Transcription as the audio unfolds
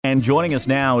And joining us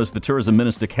now is the Tourism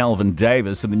Minister, Kelvin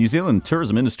Davis. And the New Zealand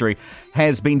tourism industry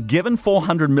has been given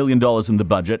 $400 million in the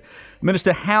budget.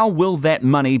 Minister, how will that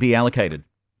money be allocated?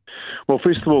 Well,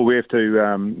 first of all, we have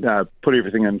to put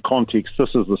everything in context. This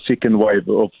is the second wave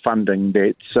of funding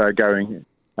that's going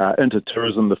into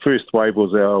tourism. The first wave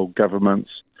was our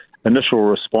government's initial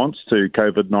response to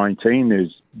COVID-19.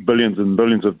 There's billions and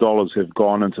billions of dollars have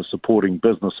gone into supporting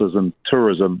businesses, and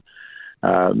tourism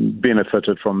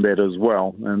benefited from that as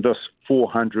well. And this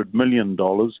 $400 million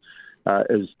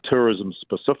is tourism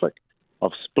specific.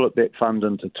 I've split that fund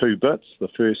into two bits. The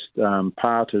first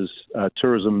part is a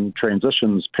tourism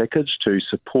transitions package to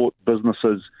support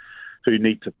businesses who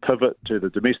need to pivot to the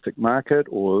domestic market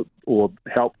or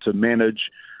help to manage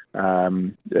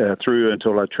through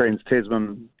until a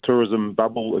trans-Tasman tourism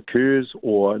bubble occurs,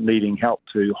 or needing help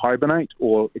to hibernate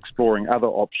or exploring other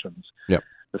options. Yep.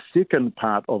 The second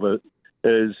part of it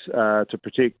is to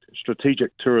protect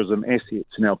strategic tourism assets.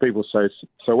 Now, people say,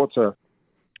 so what's a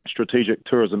strategic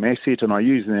tourism asset? And I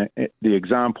use the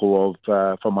example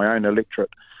of, from my own electorate,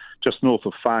 just north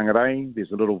of Whangarei,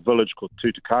 there's a little village called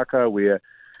Tutukaka where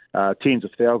tens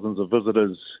of thousands of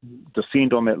visitors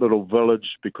descend on that little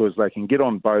village because they can get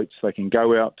on boats, they can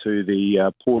go out to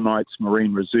the Poor Knights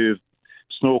Marine Reserve,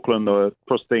 snorkel in the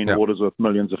pristine waters with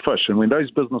millions of fish. And when those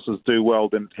businesses do well,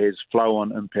 then it has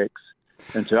flow-on impacts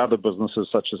into other businesses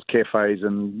such as cafes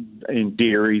and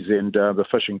dairies and the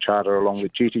fishing charter along the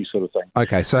jetty sort of thing.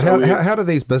 Okay, so how do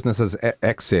these businesses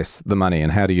access the money,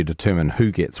 and how do you determine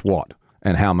who gets what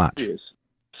and how much? Yes.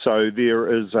 So there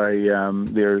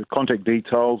are contact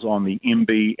details on the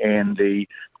MB and the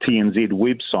TNZ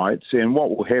websites, and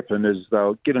what will happen is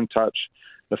they'll get in touch.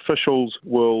 Officials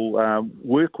will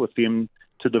work with them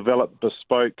to develop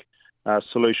bespoke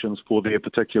solutions for their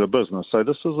particular business. So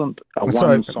this isn't a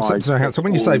one-size. So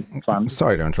when you say,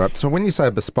 sorry to interrupt. So when you say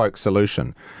a bespoke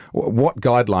solution, what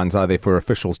guidelines are there for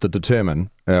officials to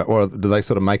determine, or do they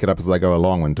sort of make it up as they go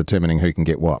along when determining who can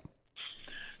get what?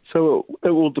 So it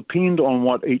will depend on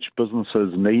what each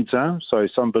business's needs are. So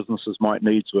some businesses might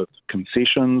need with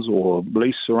concessions or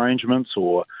lease arrangements,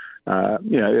 or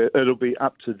it'll be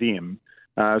up to them.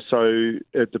 So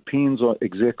it depends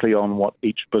exactly on what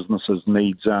each business's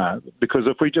needs are. Because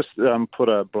if we just put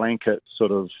a blanket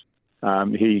sort of,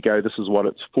 here you go, this is what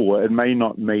it's for, it may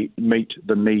not meet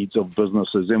the needs of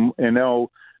businesses. And our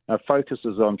focus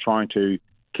is on trying to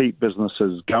keep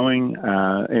businesses going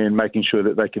and making sure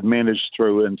that they can manage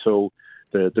through until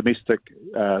the domestic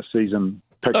season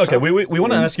picks up. Okay, we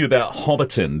want to ask you about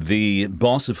Hobbiton, the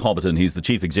boss of Hobbiton. He's the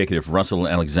chief executive, Russell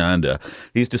Alexander.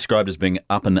 He's described as being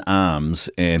up in arms,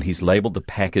 and he's labelled the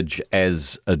package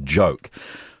as a joke.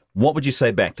 What would you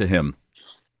say back to him?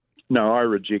 No, I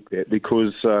reject that,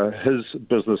 because his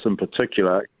business in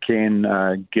particular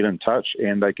can get in touch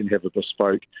and they can have a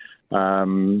bespoke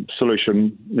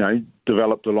solution,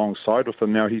 developed alongside with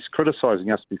them. Now, he's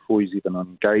criticising us before he's even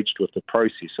engaged with the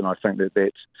process, and I think that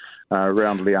that's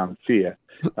roundly unfair.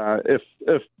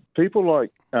 If people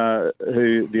like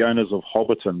who the owners of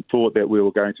Hobbiton thought that we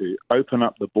were going to open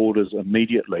up the borders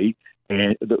immediately,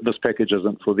 and this package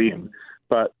isn't for them,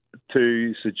 but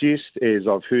to suggest, as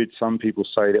I've heard some people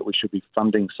say, that we should be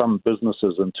funding some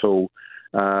businesses until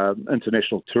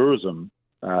international tourism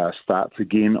starts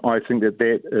again, I think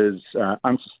that is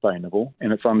unsustainable,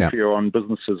 and it's unfair on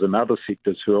businesses in other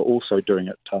sectors who are also doing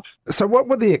it tough. So what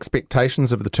were the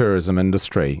expectations of the tourism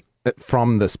industry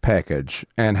from this package,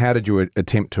 and how did you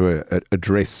attempt to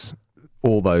address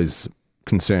all those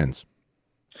concerns?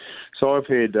 So I've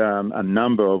had a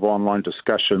number of online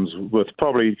discussions with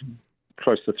probably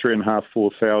close to 3,500,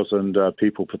 4,000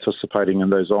 people participating in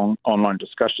those online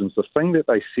discussions. The thing that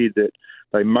they said that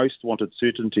they most wanted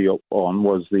certainty on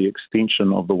was the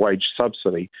extension of the wage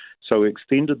subsidy. So we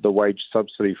extended the wage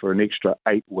subsidy for an extra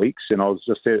 8 weeks, and I was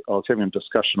having a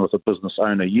discussion with a business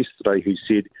owner yesterday who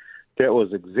said that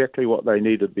was exactly what they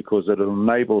needed, because it'll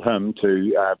enable him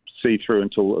to see through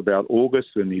until about August,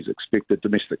 when he's expected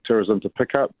domestic tourism to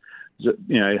pick up.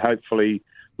 Hopefully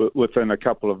within a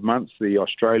couple of months, the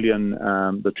Australian,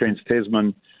 the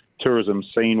trans-Tasman tourism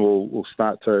scene will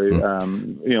start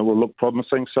to, will look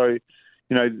promising. So,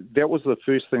 that was the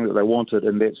first thing that they wanted,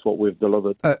 and that's what we've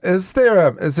delivered. Is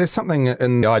there something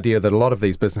in the idea that a lot of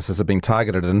these businesses are being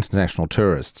targeted at international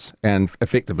tourists, and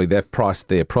effectively they've priced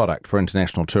their product for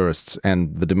international tourists,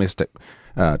 and the domestic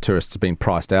tourists have been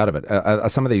priced out of it? Are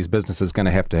some of these businesses going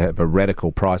to have a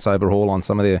radical price overhaul on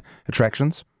some of their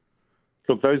attractions?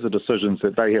 Look, those are decisions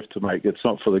that they have to make. It's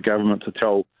not for the government to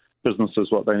tell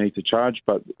businesses what they need to charge,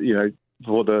 but,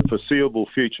 for the foreseeable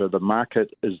future, the market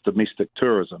is domestic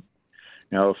tourism.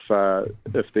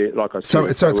 if they're, like I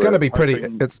said, so it's going to be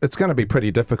it's going to be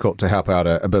pretty difficult to help out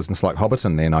a business like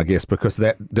Hobbiton then, I guess, because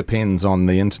that depends on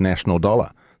the international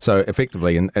dollar. So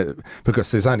effectively,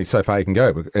 because there's only so far you can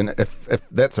go, and if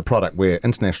that's a product where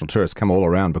international tourists come all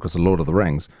around because of Lord of the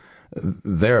Rings,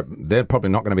 they're probably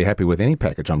not going to be happy with any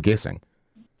package, I'm guessing.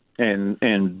 And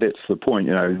that's the point.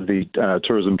 The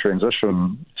tourism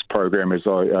transition program, as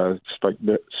I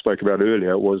spoke about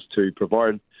earlier, was to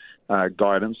provide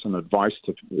guidance and advice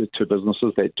to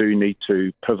businesses that do need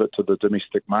to pivot to the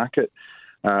domestic market,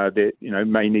 that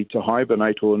may need to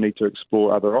hibernate or need to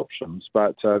explore other options.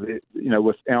 But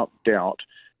without doubt,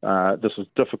 this is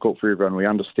difficult for everyone. We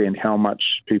understand how much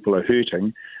people are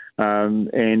hurting,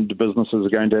 and businesses are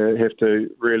going to have to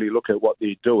really look at what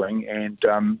they're doing and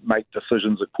make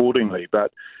decisions accordingly.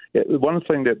 But one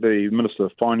thing that the Minister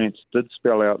of Finance did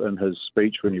spell out in his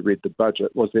speech when he read the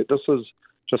budget was that this is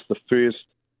just the first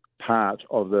part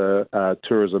of the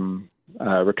tourism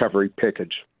recovery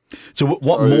package. So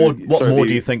what more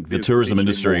do you think the tourism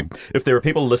industry, if there are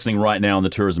people listening right now in the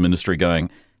tourism industry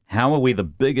going, how are we the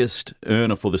biggest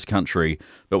earner for this country,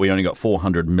 but we only got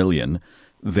 400 million,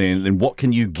 then what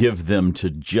can you give them to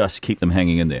just keep them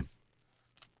hanging in there?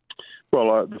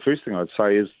 Well, the first thing I'd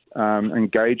say is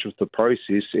engage with the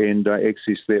process and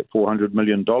access that $400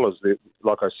 million. That,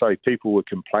 like I say, people were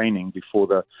complaining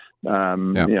before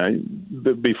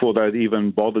before they'd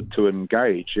even bothered to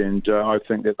engage, and I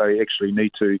think that they actually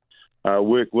need to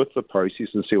work with the process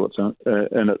and see what's in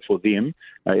it for them.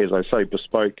 As I say,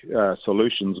 bespoke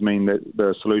solutions mean that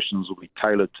the solutions will be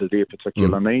tailored to their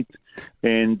particular needs,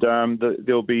 and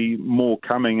there'll be more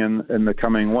coming in the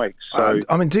coming weeks. So,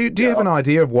 do you have an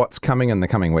idea of what's coming in the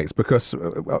coming weeks? Because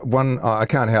I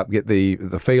can't help get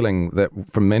the feeling that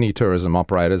from many tourism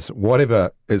operators,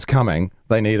 whatever is coming,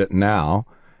 they need it now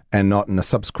and not in a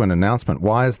subsequent announcement.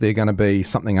 Why is there going to be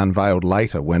something unveiled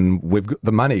later when we've got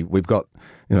the money, we've got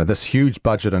this huge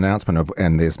budget announcement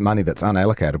and there's money that's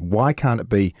unallocated? Why can't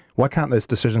those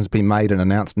decisions be made and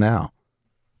announced now?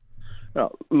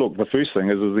 Look, the first thing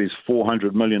is there's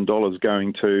 $400 million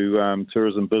going to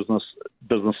tourism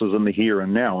businesses in the here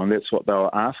and now, and that's what they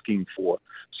were asking for.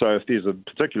 So if there's a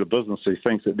particular business who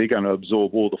thinks that they're going to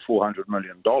absorb all the $400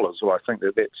 million, well, I think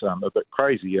that's a bit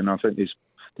crazy, and I think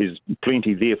there's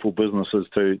plenty there for businesses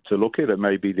to look at. It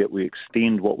may be that we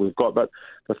extend what we've got, but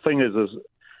the thing is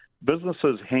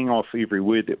businesses hang off every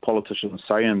word that politicians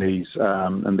say in these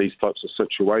types of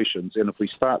situations, and if we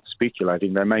start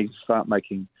speculating, they may start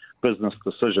making business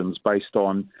decisions based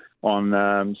on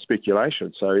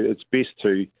speculation. So it's best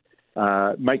to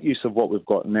make use of what we've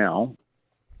got now,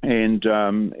 and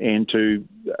to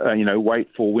wait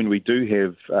for when we do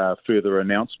have further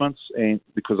announcements, and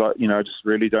because I just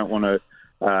really don't want to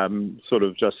sort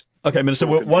of just Minister,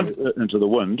 into the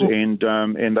wind, and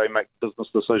they make business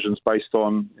decisions based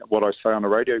on what I say on a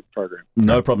radio program.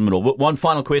 No problem at all. One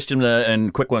final question,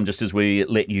 and quick one, just as we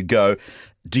let you go.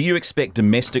 Do you expect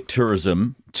domestic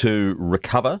tourism to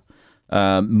recover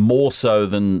more so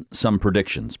than some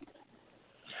predictions?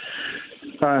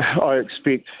 I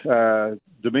expect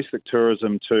domestic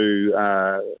tourism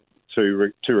to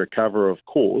recover, of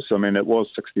course. I mean, it was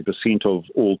 60% of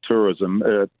all tourism.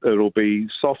 It'll be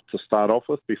soft to start off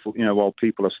with, before while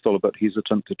people are still a bit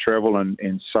hesitant to travel,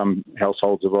 and some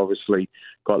households have obviously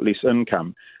got less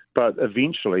income. But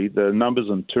eventually, the numbers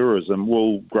in tourism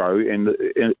will grow, and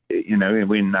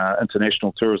when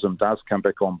international tourism does come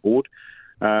back on board,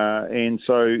 and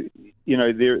so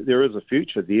there is a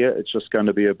future there. It's just going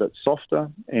to be a bit softer,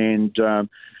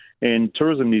 and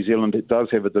Tourism New Zealand, it does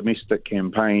have a domestic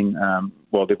campaign.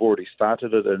 They've already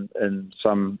started it in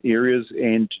some areas,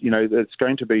 and it's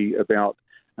going to be about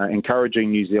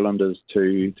encouraging New Zealanders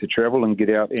to travel and get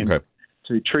out and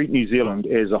to treat New Zealand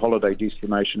as a holiday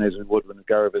destination, as we would when we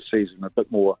go overseas, and a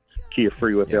bit more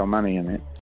carefree with our money in that.